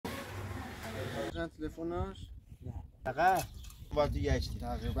چند تلفنش؟ نه دقیقا باید دیگه اشتی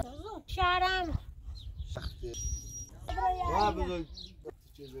تقریبا شهرم سخته بزرگ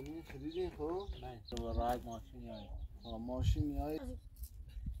چه زمین خریدین خب؟ نه تو راحت ماشینی هایی ماشینی های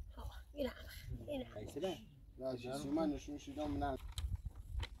اینم ایسه نه؟ نه من نشون شیدم نه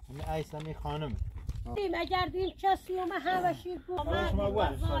همه ایسه می خانم اگر دیم کسی و من همه شیر بود شما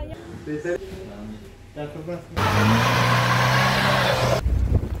باید بهتر دست و بست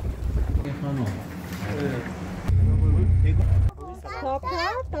این خانم تاپ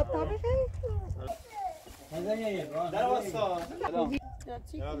بخیر در واسطا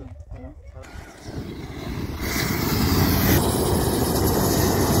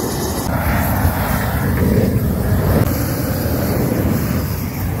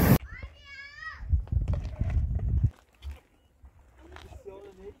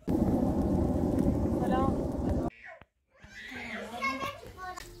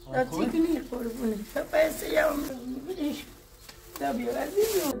چیکنی قربونه پیسه یا میدیش تابی وزی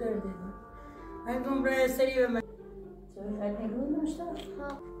رو درده هنگام برای سری به من چه خیلی نگون داشته؟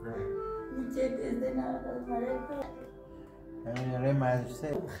 نیچه تیزده نهاد مرد همین رای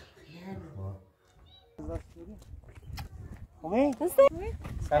مدرسه خوبی؟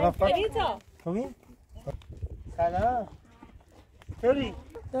 سلام فاطمه خوبی؟ سلام چطوری؟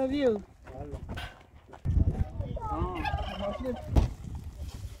 تابیو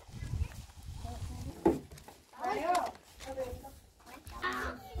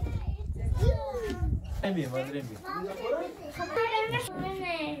نمی مادرم بی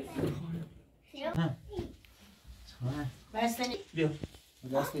بستنی بیا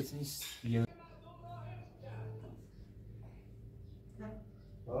دست کسی نیست بیا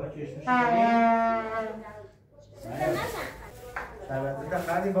بابا چشمش کنی؟ شربت تا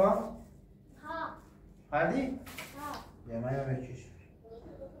خردی با؟ ها خردی؟ بیا من هم بکش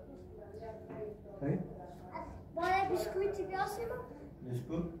باید بیسکویتی بیاسیم؟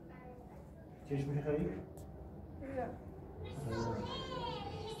 بیسکوت؟ چشمش خری؟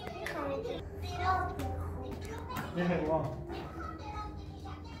 بخیر با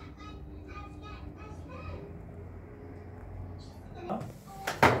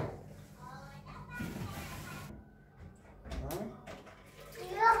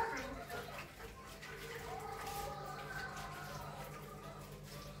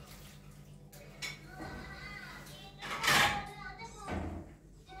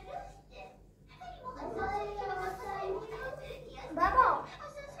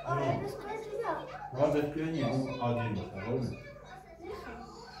واسه کنی اون عادی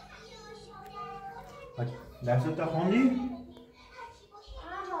باشه درست تا خوندی؟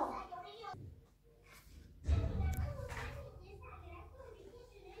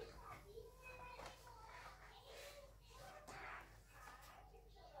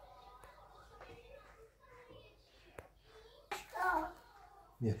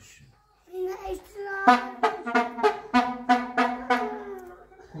 بیاش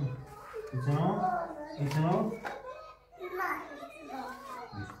ایتنو؟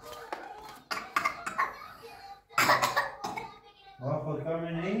 با خودکار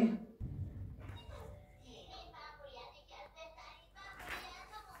منی؟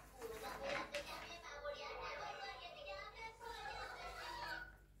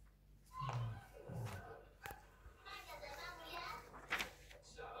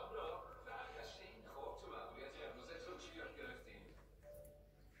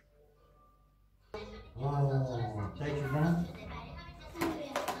 چای چیزم؟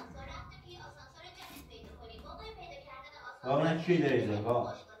 بابا نه چی داری زن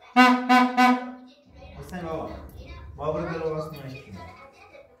بابا بسن بابا بابا برو برو واسه نمیشتیم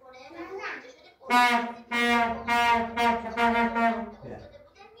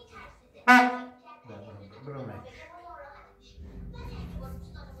برو مش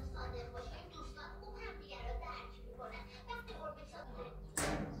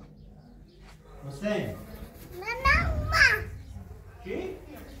حسین ماما اومد چی؟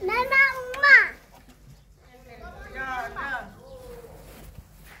 ماما اومد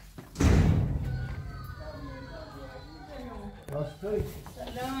راستوی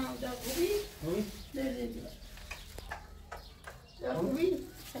سلام دا خوبی؟ خوبی؟ درده دا خوبی؟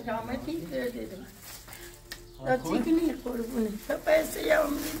 سلامتی درده دا چیکنی قربونه پیسه یا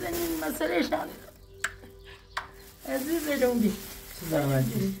میزنی مسئله شان عزیز دونگی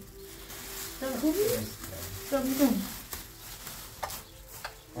سلامتی دا خوبی؟ دا بیدون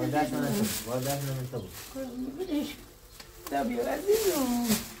وادت نمیتو وادت نمیتو بیدیش دا بیو عزیزم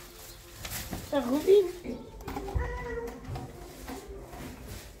دا خوبی؟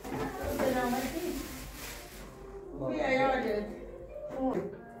 سلامتی خوبی ایالت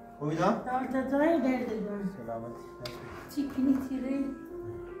Uyda? Dağıtatayı derdi ben. Selamet. Çikini tiri.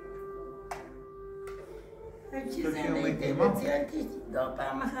 Hepsi Türkiye zendeydi. Umut'uyum ha? Ziyareti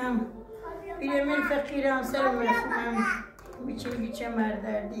dağıtama hem. Bilemin fakiran sarmırsam. Biçim biçim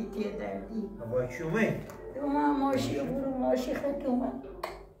derdi, diye derdi. Ama şumu? Ama maşi vuru maşi hakuma.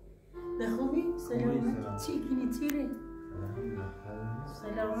 Dexubi selamet. Çikini tiri.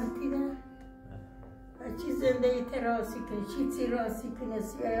 Selameti de. Çi زندگی تراسی کنی چی تراسی کنی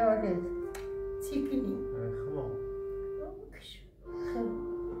سیاحت چی کنی خب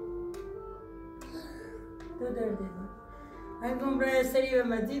دو درده هنگام برای سری و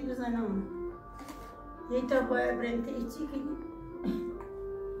مزید بزنم یه تا باید برنته چی کنی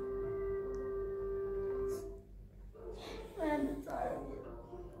من دارم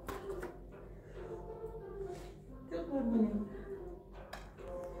تو قربونیم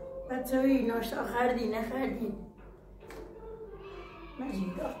بچه هایی ناشتا خردی نخردی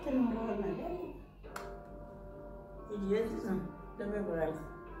مجید داختن مراد نداری ایدیه دیزم دمه برد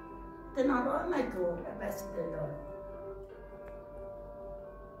تنارا نکو بس دلار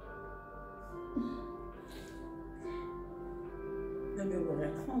دمه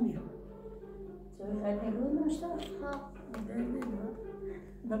برد خواهیم چه خردی رو ناشتا؟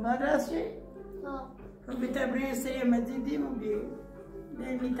 بابا راستی؟ خب به تبریه سری مزیدیم و بیم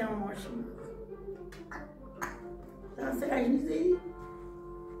نمیتونم ماشین تاسه رجنی زیدی؟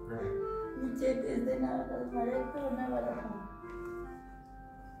 نه نیچه تزده نوارد مرد تو نوارد خون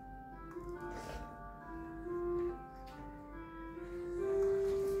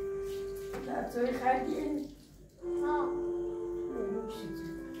لابسوی خردیه؟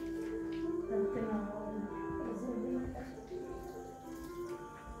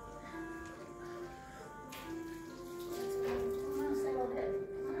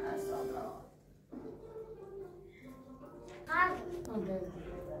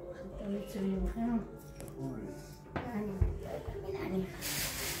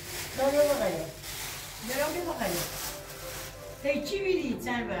 چی بیدی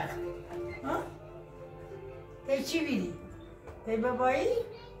چند وقت؟ چی بیدی؟ بابایی؟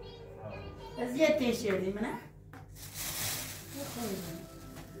 از یه تیش شدی منه؟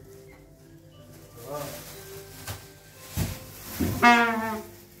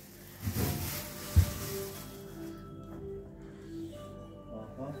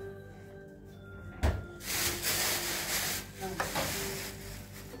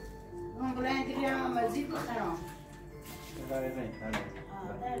 مزید بخرم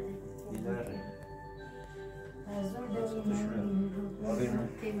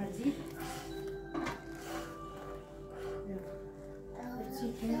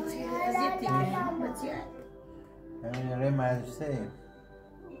همین ری مدرسه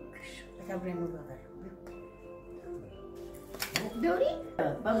دوری؟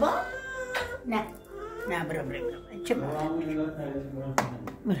 بابا؟ نه نه برو چه برو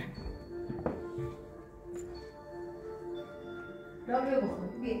دابه بخور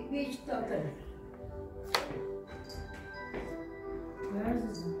بیش تا کنه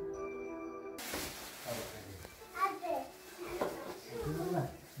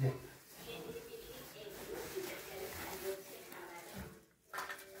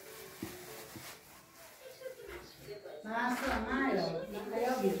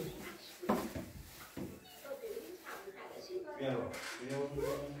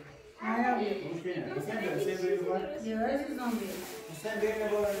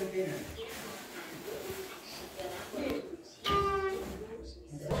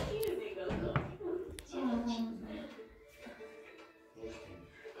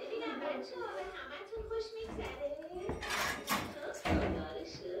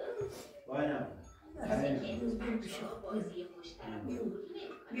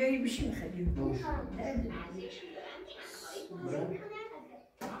بیایی بشیم خیلی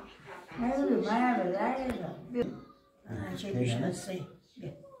چه بشنسی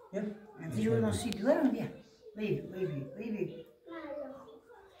بیا منزیجو نسی دوارم بیا بی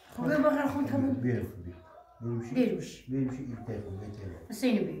خوبه بغل خون تموم بیرو بیروش ایده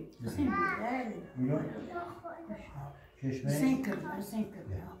حسین بی چشمه حسین کرد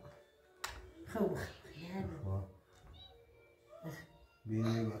خوب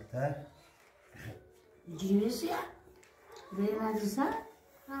بیرو بختر جیرسی به مدرسه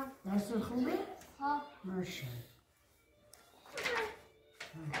درس خوبه ماشاءالله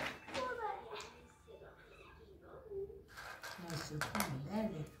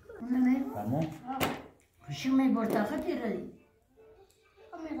تمام کشیم می برتاقه تیردی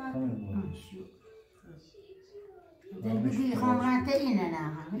در بگی خانقاته اینه نه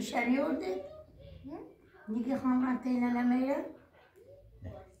همیشه ریورده دیگه خانقاته اینه نمیره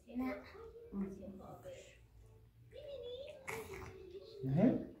نه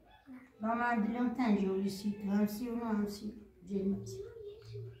نه؟ با من دلم تنجوری سی همسی و همسی جنتی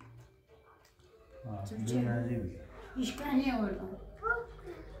دو نزدیک هیچ کنی آوردم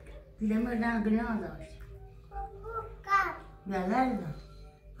پیله مردن گناه داشت بلردم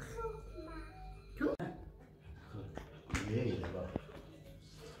تو یه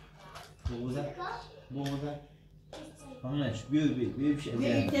با بوزه همونش بیو بشه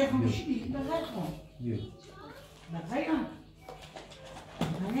بیایی ترخمش بغل خون بیو بغل خون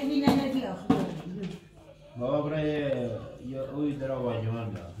من نبینه نبی آخر بابا برای یا اوی در آقا جوان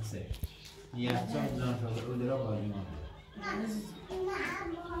بیا حسه یه هفتان زن شد او در آقا جوان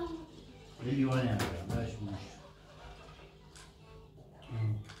بیا لیوانه هم بیا باش بوش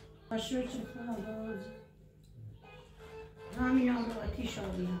باشو چه خونه باز همین آن رو آتیش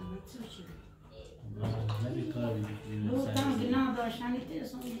آبی هم چه چی نبی کار بید گفتم گناه داشتن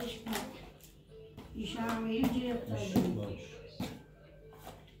ترسم دیش کنم ایشان هم میری جیب دادیم باش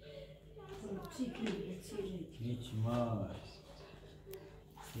هیچ ما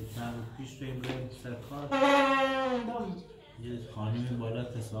یه چند پیش رو این بریم سر کار یه خانمی بالا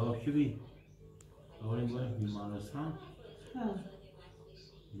تصاحب که بی اول باید بیمارستان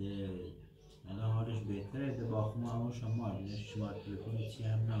الان حالش بهتره ده با خمه هموش هم مال شما تلفن چی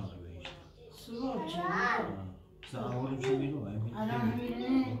هم نامه بهش سوال چه؟ اولم چه بیرو الان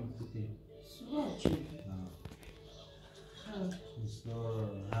همینه سوال چه؟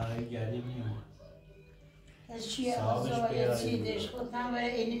 هر گردی میمون از چی آزای چیزش خودم برای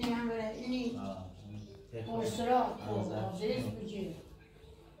اینی هم برای اینی مصرا خوب آزیز بجیر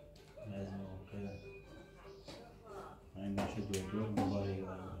این باشه دکتر دوباره یه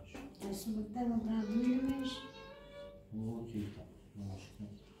باشه اسم بودم برم میرمش او چی مشکل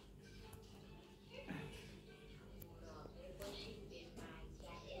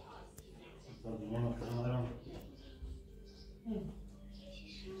دیوان خواهرم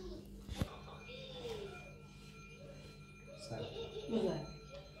بزن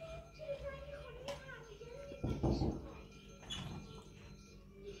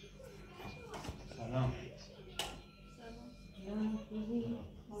سلام جان خوبی؟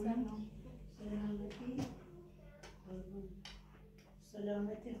 سلامتی؟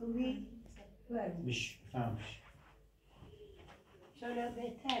 سلامتی خوبی؟ بیش فهمش چرا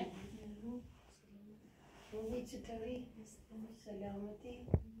بهتر؟ خوبی چطوری؟ سلامتی؟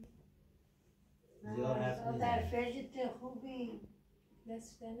 زیاد حرف نزن. در فرجت خوبی؟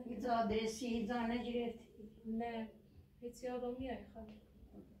 هیچ آدرسی هیچ نگرفتی؟ نه هیچ یادم میای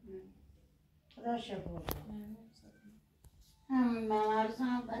خدا شکر هم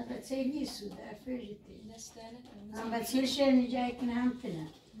ممارزم بعد بچه نیستو در فرجتی هم بچه شرنی جای کنه هم تنه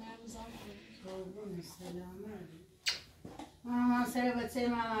قربون سلامت من سر بچه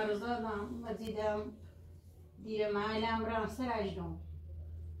ممارزادم و دیدم دیر محلم رام سر اجدام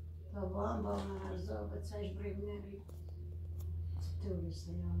تا با هم با ممارزا بچهش بریم نبیم چطور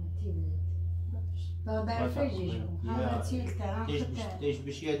سلامتی بده تا در فرجشم هم بچه هم خطر تیش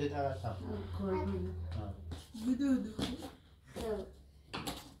بشی یادت عوضم قربون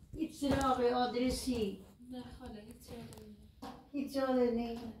هیچ سراغ آدرسی نه خاله هیچ یادم هیچ جاده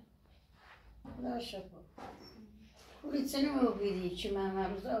نی خدا شکر خوبی چه نمو بیدی چه من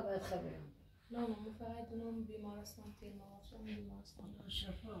مرزا باید خبرم نه من فقط دونم بیمارستان تیر مواشم بیمارستان خدا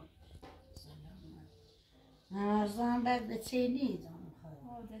شکر سلامت مرزا هم باید به چه نیدم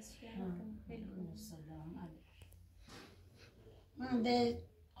دست کردم خیلی خوب سلامت من ده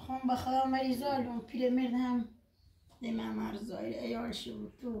خون بخدا مریضالون پیر مرد هم ده من مرزای ایالشی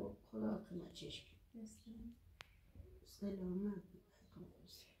بود تو خدا کنه چشم سلامت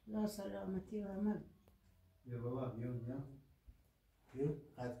خدا سلامتی و عمل بیا بابا بیا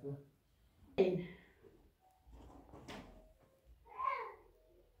قد کن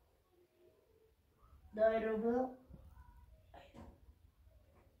دایرو برو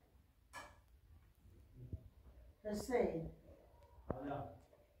حسین حالا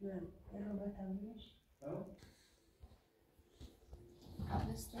نه یه رو بتمنیش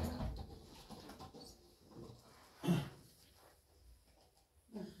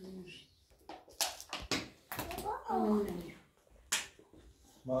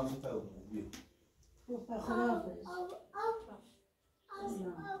ما میتونم بیا خوب خداحافظ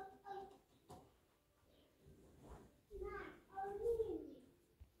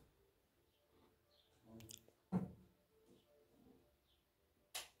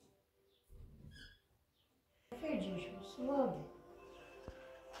فرجش سواده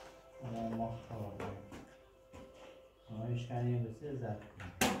ما خواه ما اشکانی بسه زد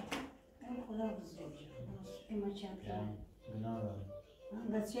خداحافظ فرجش ما چند گناه دارم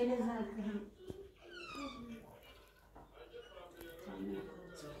بس چه لازم کنم؟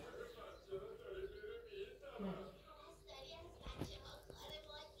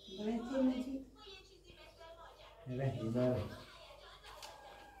 برای مجید؟ رنگی داره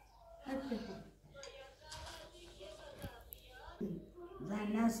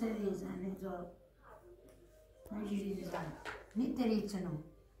زن نسری زن دار نجوری زن نیتری چنو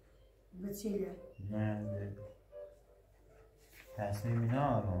بچه نه تصمیمی نه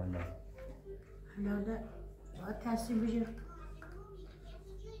آرام حالا ده باید تصمیم بگیر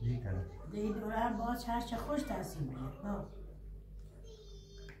دیگه دیگه دوره باز هرچه خوش تصمیم بگیر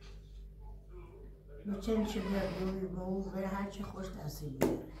بچه میشه بیاد دوری با او بره هرچه خوش تصمیم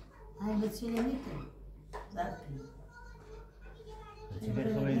بگیر همین بچه نمیتونی زد کنی چی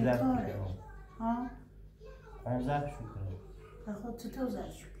به خوبی زد کنم ها؟ خون زد شو کنم تا خود تو زد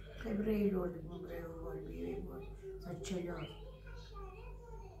شو خبره ای لوردی بگره و بار بیوی بار زد چلار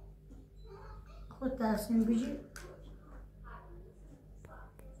خود تصمیم بگیر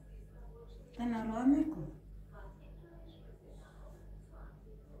تن آرام میکن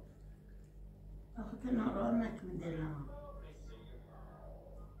آخه تن آرام نکن دلم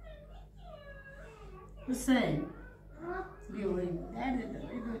حسین بیو بریم درد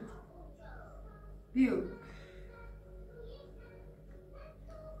داره بیو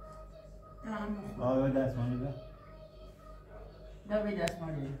آقا دستمانی ده دابی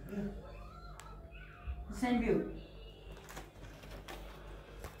دستمانی حسین بیو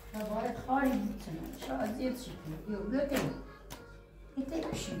باید خاری بکنم شاید زیاد شکنی بیو کنیم ایتی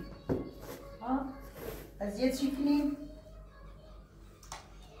بشیم زیاد شکنیم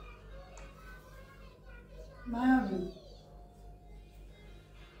ما بیو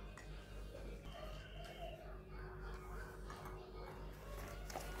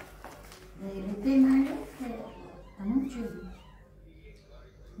ایتی من تمام شدی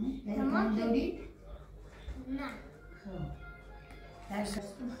تمام داری؟ نه درس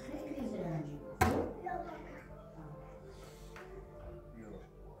خیلی زرنگی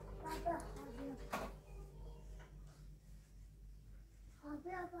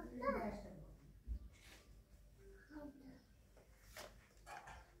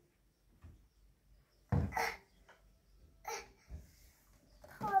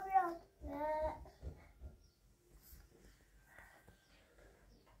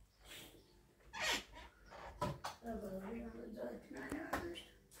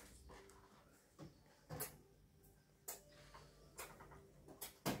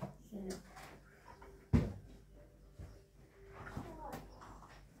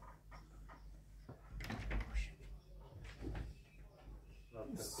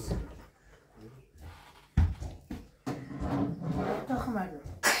تخمه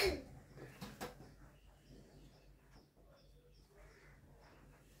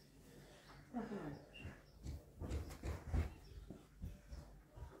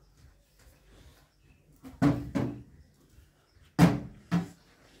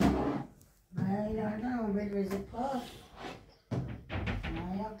بلوزه پا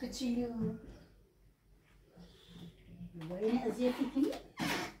مایا کچیو با این اذیتی کنی؟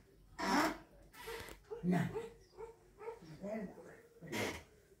 نه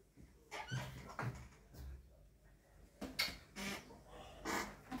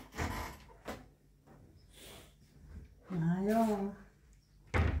مایا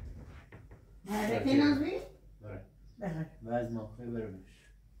مایا نازمی؟ بره بخیر بعد موقعی بره بش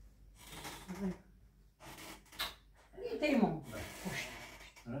تیمون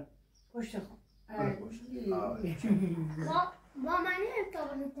پشت خون با منی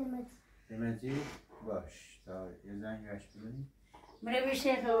ارتباط تمتی تمتی باش تا یه زنگ گشت بزنی منه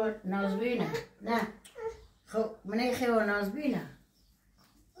بیشه خب نازبینه نه خب منه خب نازبینه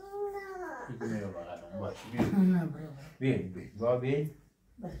یکی میره بغلم باش بین با بین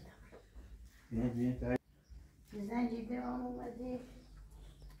بین تا زنجی دوام اومده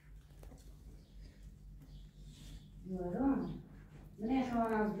یارم منه خب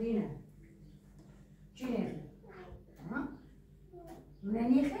نازبینه چی نیخه؟ منه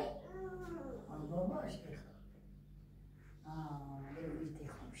نیخه؟ باباش بخواه بیتی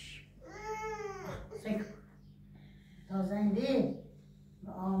خوش سکر تا زنده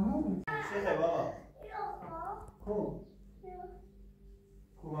به آمون شیخه بابا کو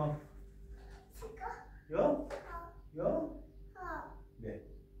کو یا بیا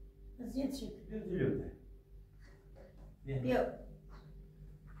زیاد شکر دلو ده بیا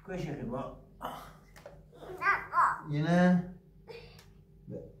کو شیخه بابا اینه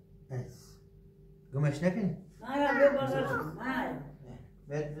گمش نکنی مایا بیا بازار مایا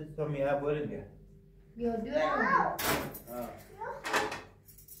بیا تو میاه بولد بیا بیا دو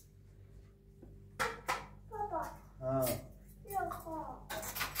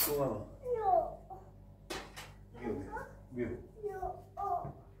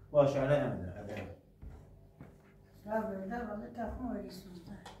باشه الان همینه دابا تا خوری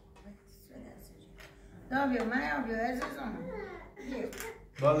سوزده دابا من آبیا عزیزم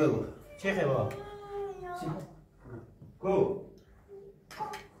با بگو چه خبا کو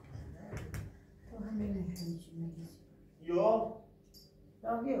تو همین نمی‌چی میگی یا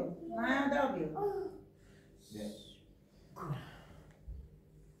دابیو من دابیو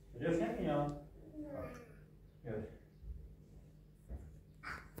کجاش نمیاد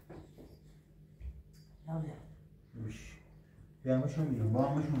دابیو باش بیامشون میگم با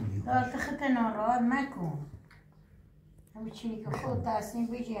همشون میگم تا خط ناراحت مکن همین چیزی که خود تصمیم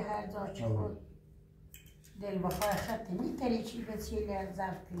بگی هر جا چه خود دل بخواه خط میتری چی به چیلی از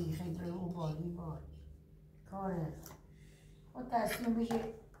ضبط کنی خیلی او باری بار کاره خود تصمیم بگی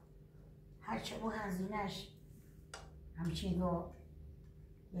هرچه او هزینهش همچین رو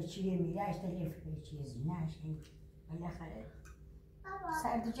یه چیه میگهش دلیف به چیه زینهش بالاخره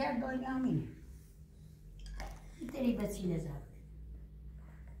سردجر داری همینه میتری به چیلی ضبط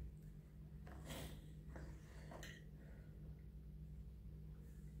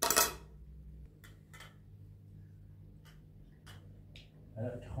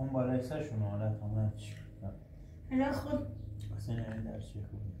خون بالای سرشون حالت آمد چی الان خود حسین این درس چی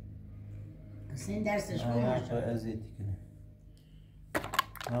خوبی حسین درسش خوب آیا تو ماشاءالله ازیتی کنه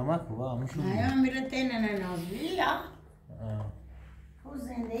نامک با همشون آیا میره تینه نازوی یا خود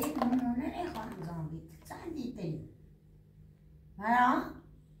زندگی نمونه نخواهم زنبی چندی تری آیا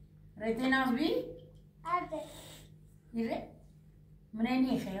رته نازوی آره. میره منه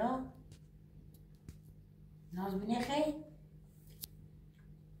نیخه یا نازوی نیخه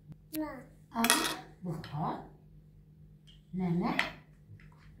نه. بخواه نه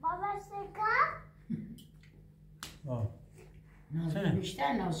بابا سکا. نازوی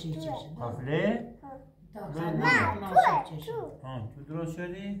بیشتر نازوی چشه قفله؟ تا نه. قبل نازوی چشه تو درست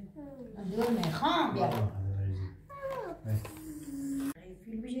شدی؟ دور میخوام بیا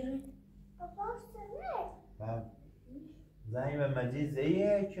فیلم بجره بابا سنه. زنی به مجید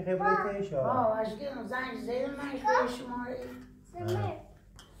زیه که خبرتش اشکیم زنگ زیر من که شماره سمه.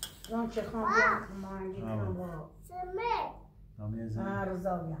 زن چه خواهم بیام که مانجی کنم با سمه. نامی زن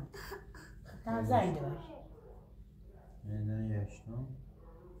رضا بیام خطا زنگ باش میدن یشتم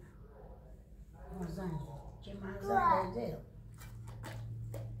زنگ که من زنگ زیر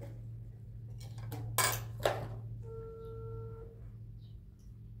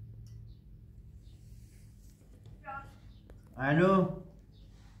الو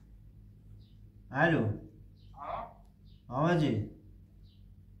الو مجید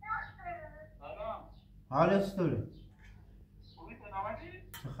حالت چطوره؟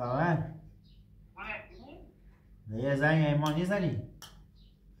 چه خبر؟ یه زنگ ایمان نیزنی؟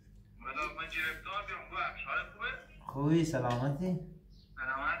 خوبی سلامتی؟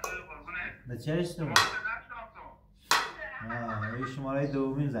 به چهرش تو؟ یه شماره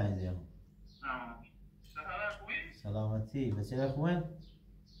دومیم زنگ زیم سلامتی به چهره خوبه؟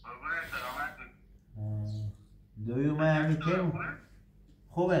 دوی اومه همین که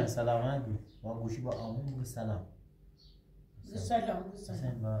خوبه سلامت بود با گوشی با آمون به سلام سلام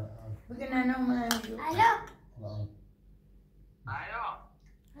بگه ننه اومد الو.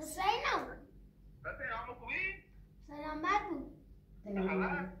 حسینم. سلامت بود.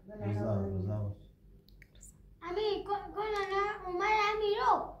 روزا بود امی کنانا اومد امی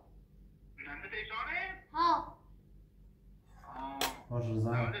رو. ها. باش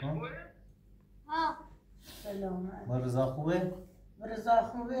رضا ها. سلامت با رضا خوبه؟ رضا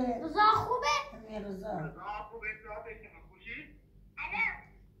خوبه رضا خوبه؟ امی رضا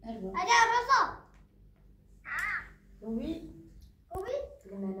الو رضا. خوبی؟ خوبی؟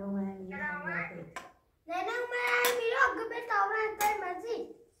 ننه اومد امی نه اومد امی رو که به تاون تای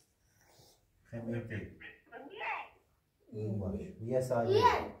مزید. خیلی این باش یه ساعت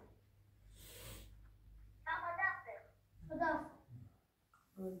بیای. خدا.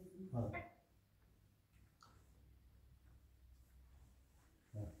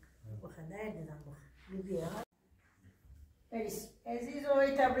 بخدر دادم بیا بریس عزیز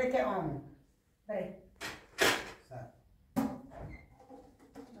اوی تبلت آمون بری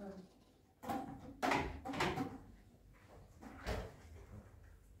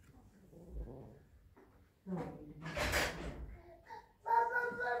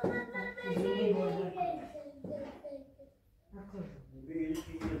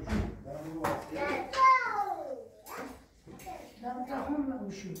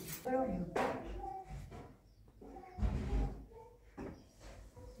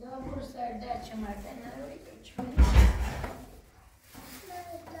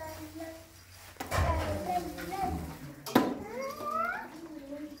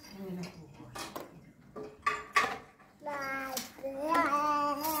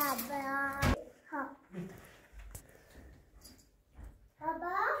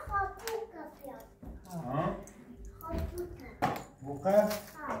بوقه؟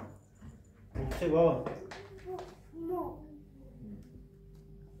 بوقه بابا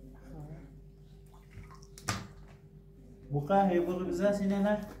بوقه هی برو بزن سینه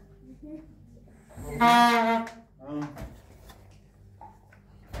نه؟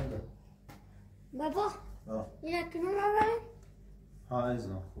 بابا اینا کنون آورد؟ ها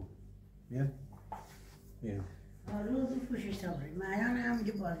ازم خوب بیا بیا روزی پوشش تابری معیان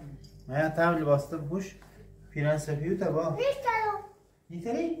همونجا بازی معیان تام لباسته بوش پیران سفیو تبا میشترم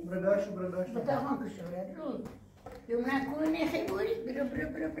نیتری؟ برو باشو برو باشو بتاخان کشو باید روز یوم نکنه خیلی بوری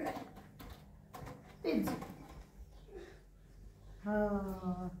برو بنزی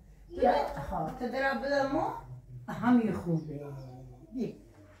ها تدرا بدم ما همین خوبه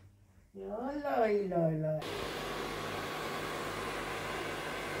یا لا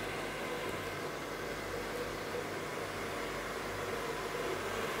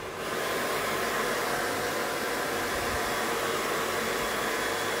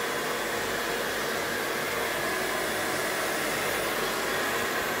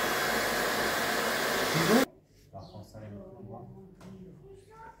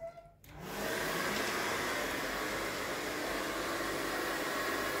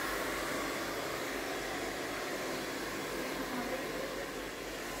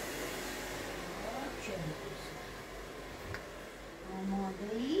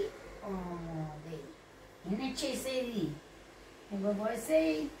آماده اینه چه سری؟ بابا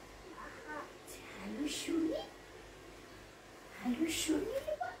سری؟ هلو شونی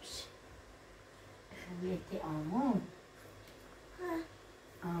باش خیلیت آمون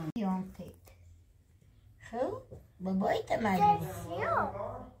آمیان تید خب بابای تمالی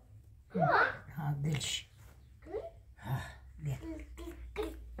ها دلش بیا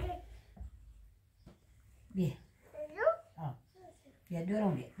بیا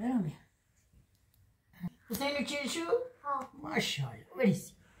دورم بیا حسین چی شو؟ ماشاءالله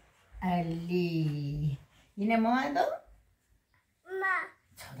بریسی علی اینه مامان دو؟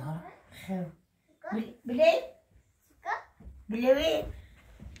 Chandar, bile bile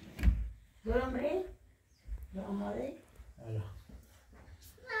Dorang beri, dorang mari. Alah.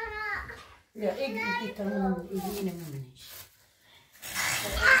 Ya, kita ini menis.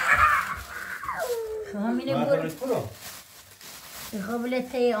 Kami ni bor.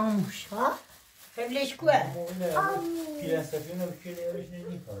 خبلتي آموش ها؟ خبلش كوا؟ پیران سفیو بکیلی ورش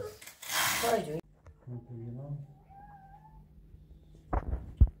نمیخواست. باجو.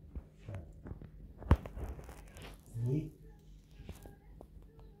 Oui.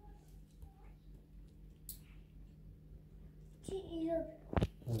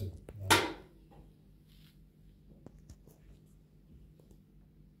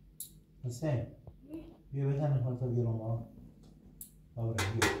 حسین بیا بزن خالتا بیرون ما آبره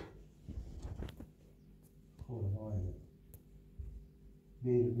بیا خوبه نمایده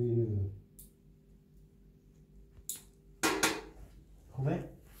بیر خوبه؟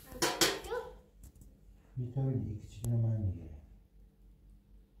 میتونی دیگه کچی رو من دیگه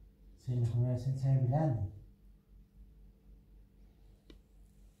سین خونه سین بلنده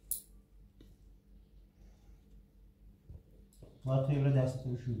ما توی رو دست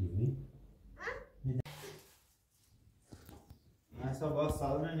تو شو بی؟ اصلا باز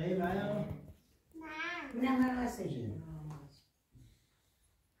سالونه نهی باید؟ نه من هستی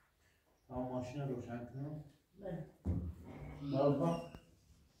ماشین رو روشن کنم بله بابا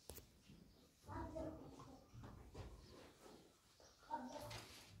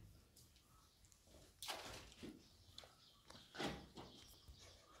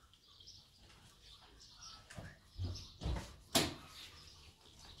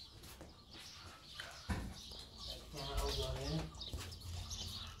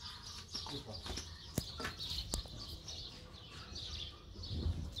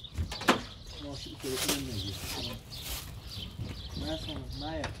ماشین که بکنم نگیر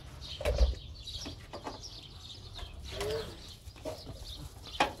مایا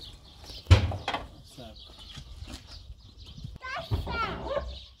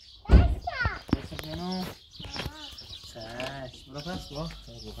برو پس با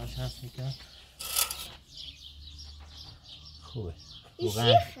روغنش هست میکنم خوبه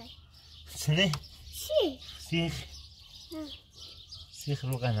روغن چنه؟ سیخ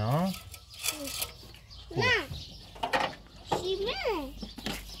روغن ها؟ نه شیمه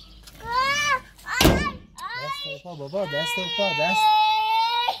دست پا بابا دست پا دست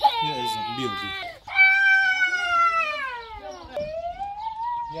بیا ازم بیا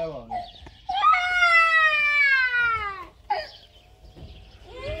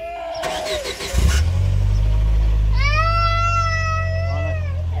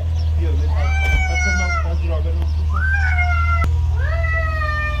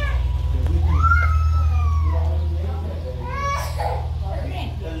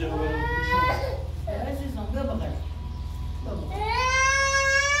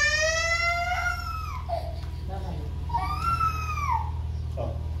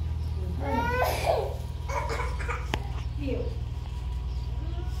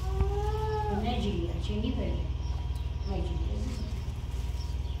شنی بری مجید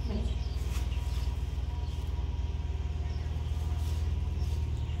مجید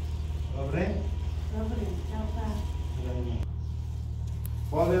Dobre? Dobre, čau pár.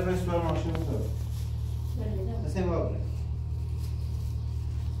 Pode ir para a mašinu to. Dobre, dobre. Assim dobre.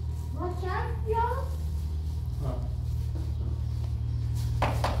 ماشین یا Ha.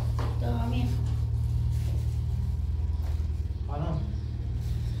 تمامی Anam.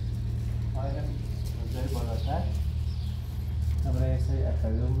 Aynen. Özel بالاتر. برای یه سری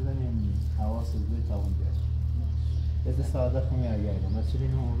اکاریوم بزنیم حواس روی تا اونجا. یه ساده خونی آگه مثل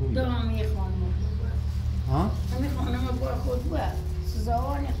این اون روی. تمامی خانم ها؟ همی خانم با خود با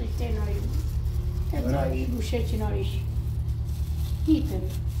سزاوانی خشته ناری تبایی گوشه چناریش دیتر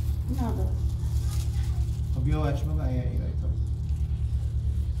ندار خب بیا بچه بگو اگه ایرای تو.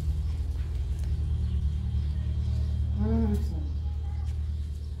 همون سال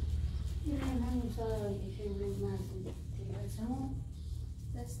این همون سال شبیه مرد تلویزیون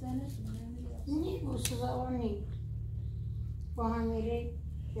دستانش نی گو سزاوانی با هم میره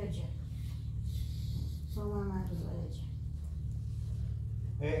یجه سوما مرد یجه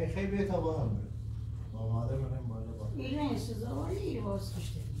خیلی بیا تا با هم بریم. با مادر بریم بالا با. ایران سزاوانی ایره باز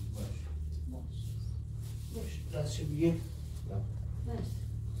کشته باش. دستش بگیر. باش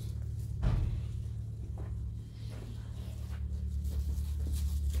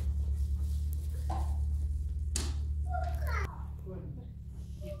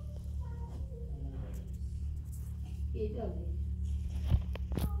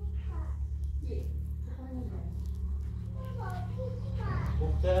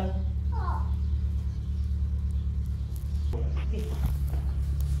مختار.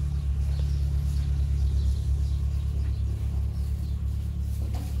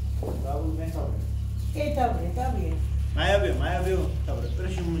 Bravo, vem cá. Tá bem. Maia viu. Tá bom,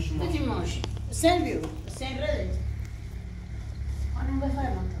 deixa eu mexer. Hadi maaş. Sen diyor. Sen reddet. Annem bakar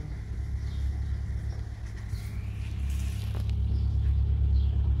mı?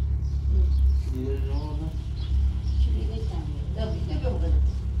 Şimdi ne tanıyor? Tabii ne böyle.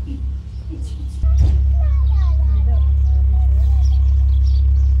 Hiç.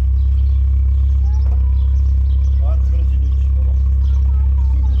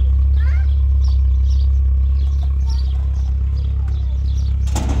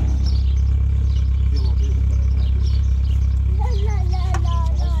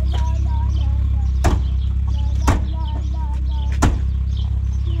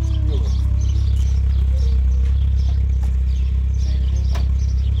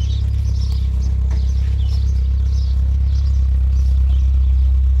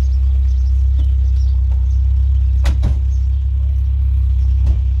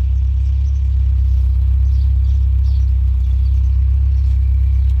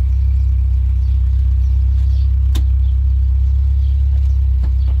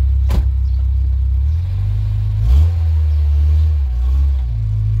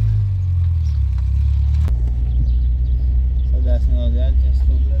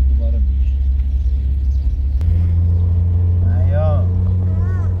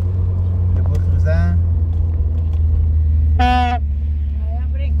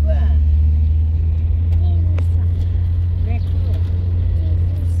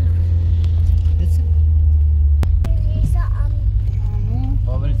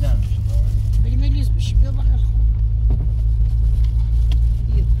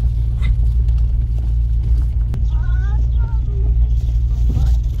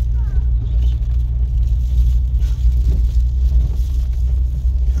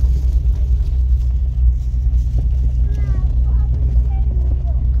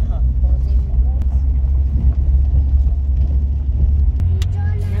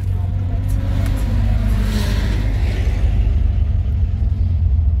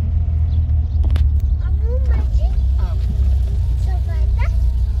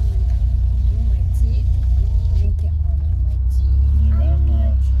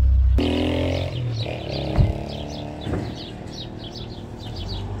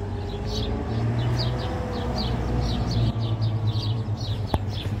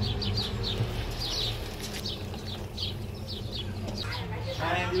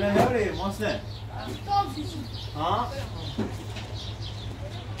 محسن ها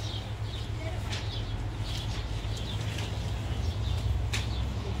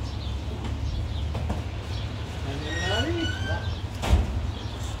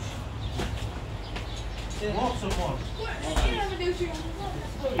Morso, morso. Ih, meu Deus, tio.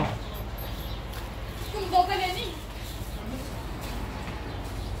 Como volta ali?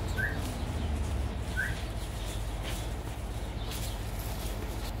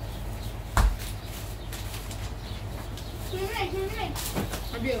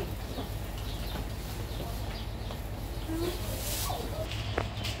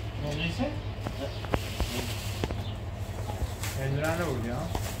 نمیشه؟ هندونه نبودی ها؟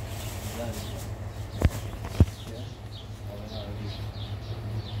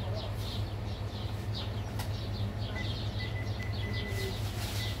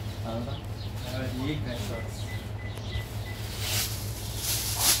 یک نشاست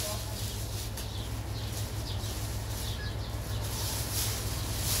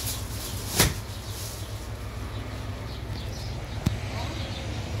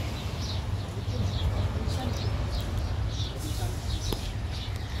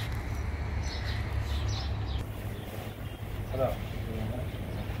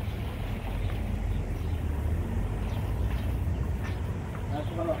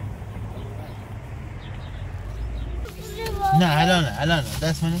نه الان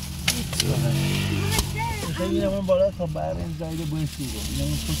دست منه خیلی من بالا تا برای زایده باید سو رو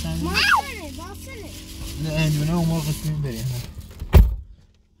اینه خوشم نه هندونه اون موقع قسمی بریم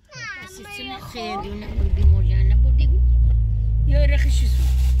هندونه بردی موریانه بردی یا رخشی سو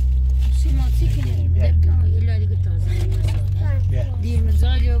سیماتی کنه دکان ایلا دیگه تازه دیر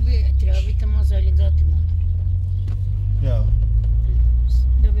مزاج و به اطرافی تمازالی ذاتی ما یا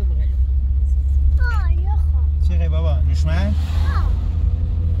دو ببغلو چه غی بابا نشمن؟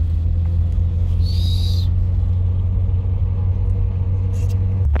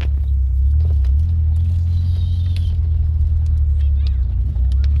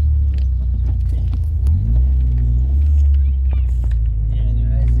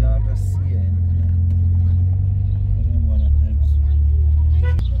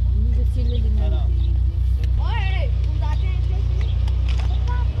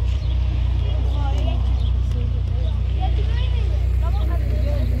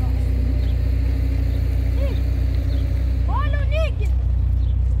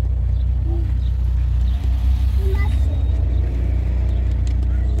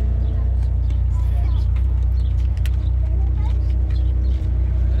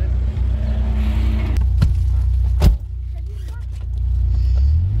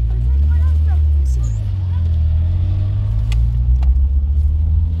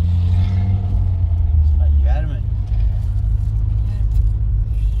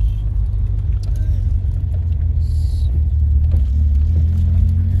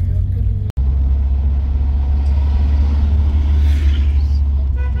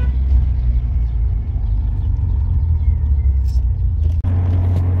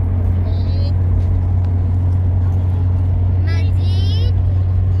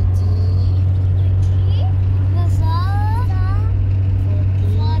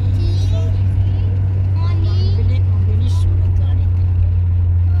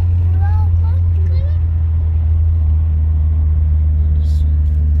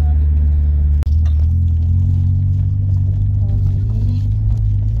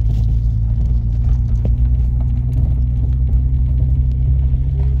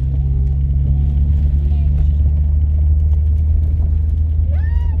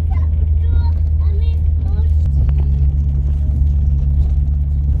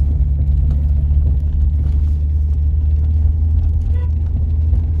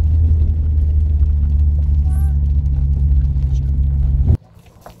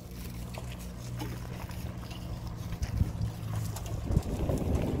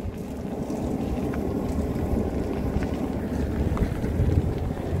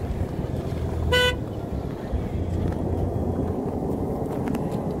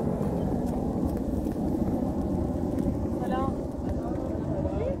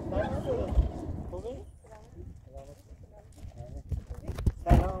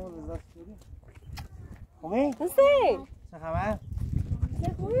 چه خبر؟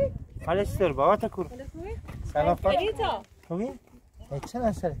 حالش چطور بابا تکور؟ سلام فاطمه. خوبی؟ چه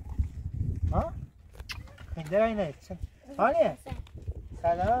نسله؟ ها؟ خنده اینه چه؟ حالیه؟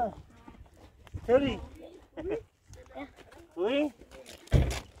 سلام. چطوری؟ خوبی؟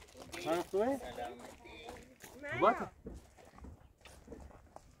 حالت خوبه؟ بابا تو؟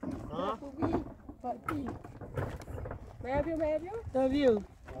 ها؟ بیو.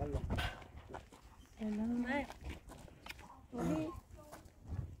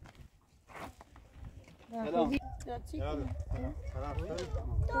 سلام.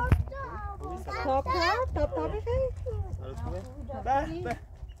 تاپ بخیر. به.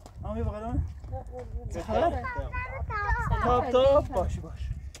 آمی بقیدان؟ تاپ باش.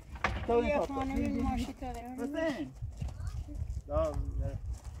 یه خانمی ماشی داره. حسین.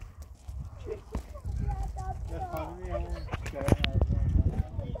 یه خانمی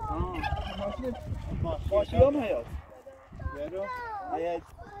همون ماشی هم هیاد. برو آیا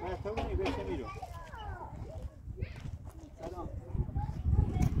من تو بینی بشه میرو سلام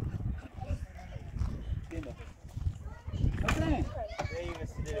بینده حسین ای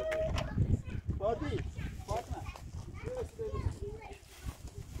وسیله رو فاطی فاطمه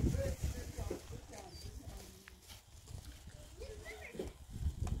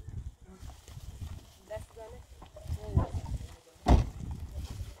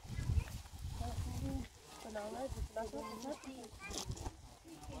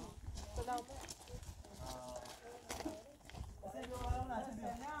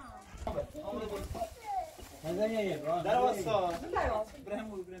در واسه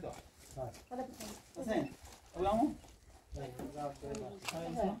ابراهیم و ابراهیم دار حسین اویامو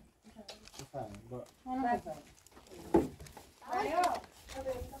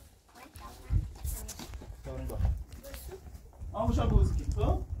آمو شا بوزی کی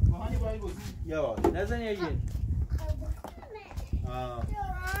تو بهانی بایی بوزی یا نزن یه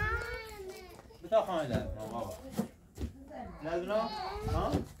بتا خانه در بابا نزنو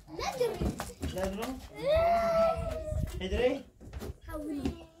ها نزنو هدري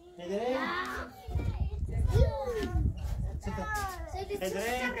هدري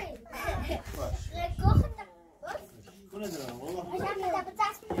هدري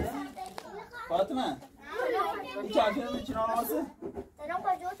فاطمه این چاکر میچینان واسه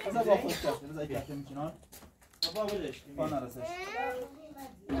بذار با خود کسی بذار چاکر میچینان بابا بلش پا نرسش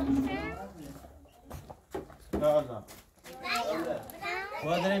یالا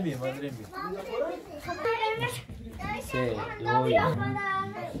بادرم بیم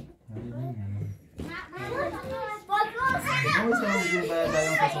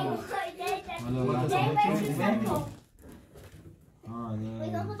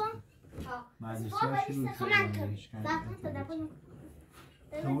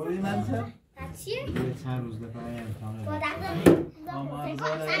سه دوی چند روز دفعه امتحان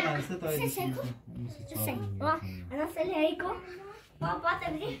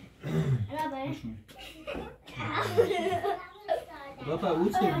بابا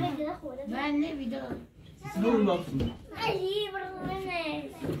اوت من نمیدونم سلام لطفا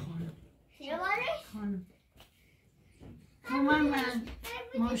من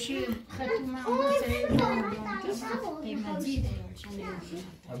ماشي خدت معه مجيد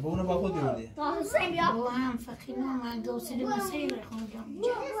ابونا باخد يودي هو هم فخينا ما قوسنا مسير خونجا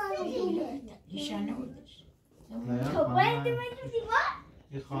نشانه ودش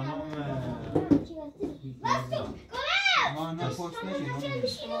يا خانم ما انا فورس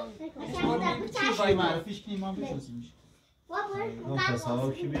نشي معرفيش كي ما بشوسيش اون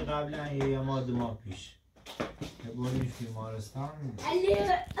تصاوب که بی قبلا یه ما 2 ماه پیش بردیمش بیمارستان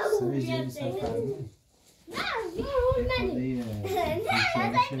سه جیبی سفر بود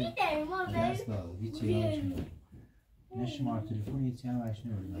دست داد هیچی یادش نه شماره تلفن هیچی هم برش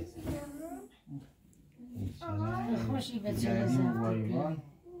نمیدونم خوشی به چه گردیم واریوان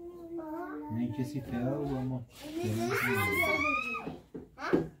نه کسی پیدا بود اما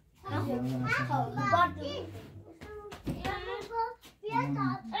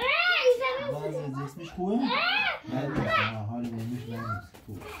بعض جسمش خوبه؟ نه حال بهمش نیست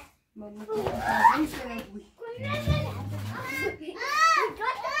خوب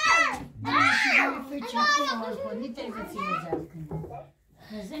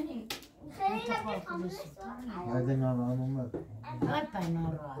بعد ناراحت اومد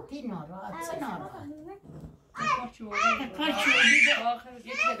ناراحتی ناراحت چه ناراحت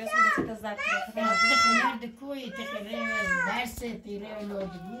تخلر دکوی تخلر درس تیره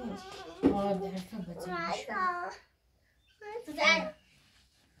اولادگی درس بچه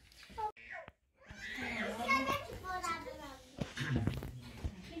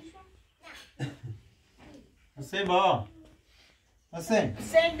حسین با حسین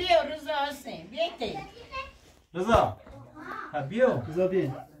بیا رضا حسین بیایید رضا بیا رضا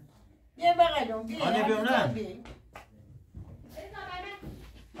بیا بیا بغلون بیا آنه بیام نه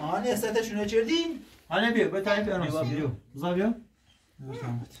آنه ستشونه چردی آنه بیا بتایی بیا بیا رضا بیا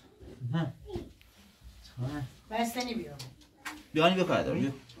بستنی بیا بیا آنه بیا کار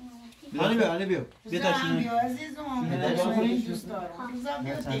بیا آنه بیا بیا تاشونه بیا عزیزم دوست دارم رضا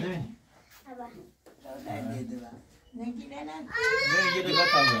بیا نگیره نه یه دیگه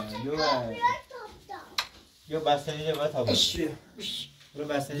تابه یه بستنی دیگه تابه برو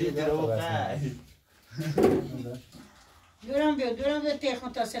بستنی دیگه رو بستنی دورم بیا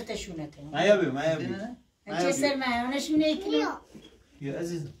تیخون تا سر تشونته مایا بیا چه سر مایانشونه ایکنی بیا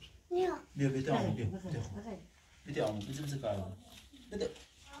عزیز بیا بیتا آمو بیتا آمو بزن کار بده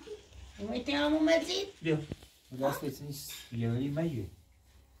اومیتی آمو مزید بیا دست بسیش یه ولی مایه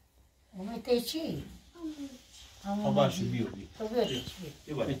اومیتی چی؟ خب باشه بیا تو بیا دیگه.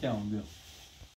 بیا بالا. بیا.